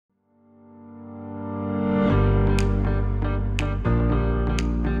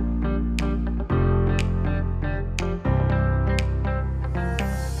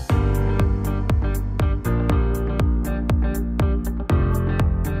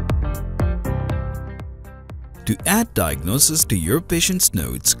To add diagnosis to your patient's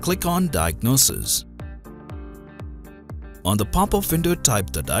notes, click on Diagnosis. On the pop-up window, type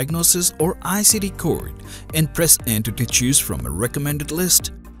the diagnosis or ICD code and press Enter to choose from a recommended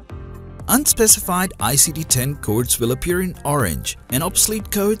list. Unspecified ICD-10 codes will appear in orange and obsolete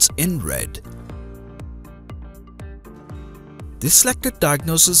codes in red. The selected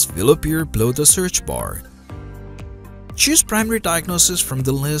diagnosis will appear below the search bar. Choose primary diagnosis from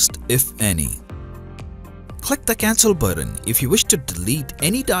the list, if any. Click the Cancel button if you wish to delete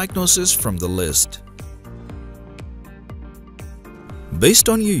any diagnosis from the list. Based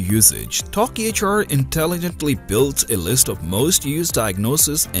on your usage, talkEHR intelligently builds a list of most used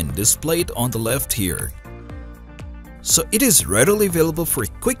diagnoses and displayed on the left here. So it is readily available for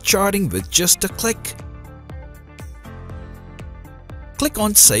quick charting with just a click. Click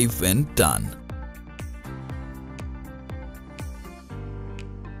on Save when done.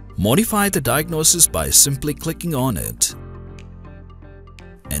 Modify the diagnosis by simply clicking on it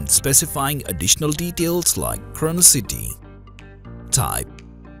and specifying additional details like chronicity, type,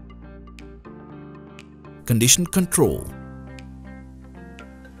 condition control,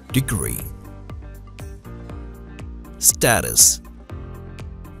 degree, status,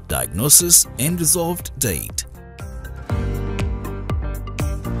 diagnosis and resolved date.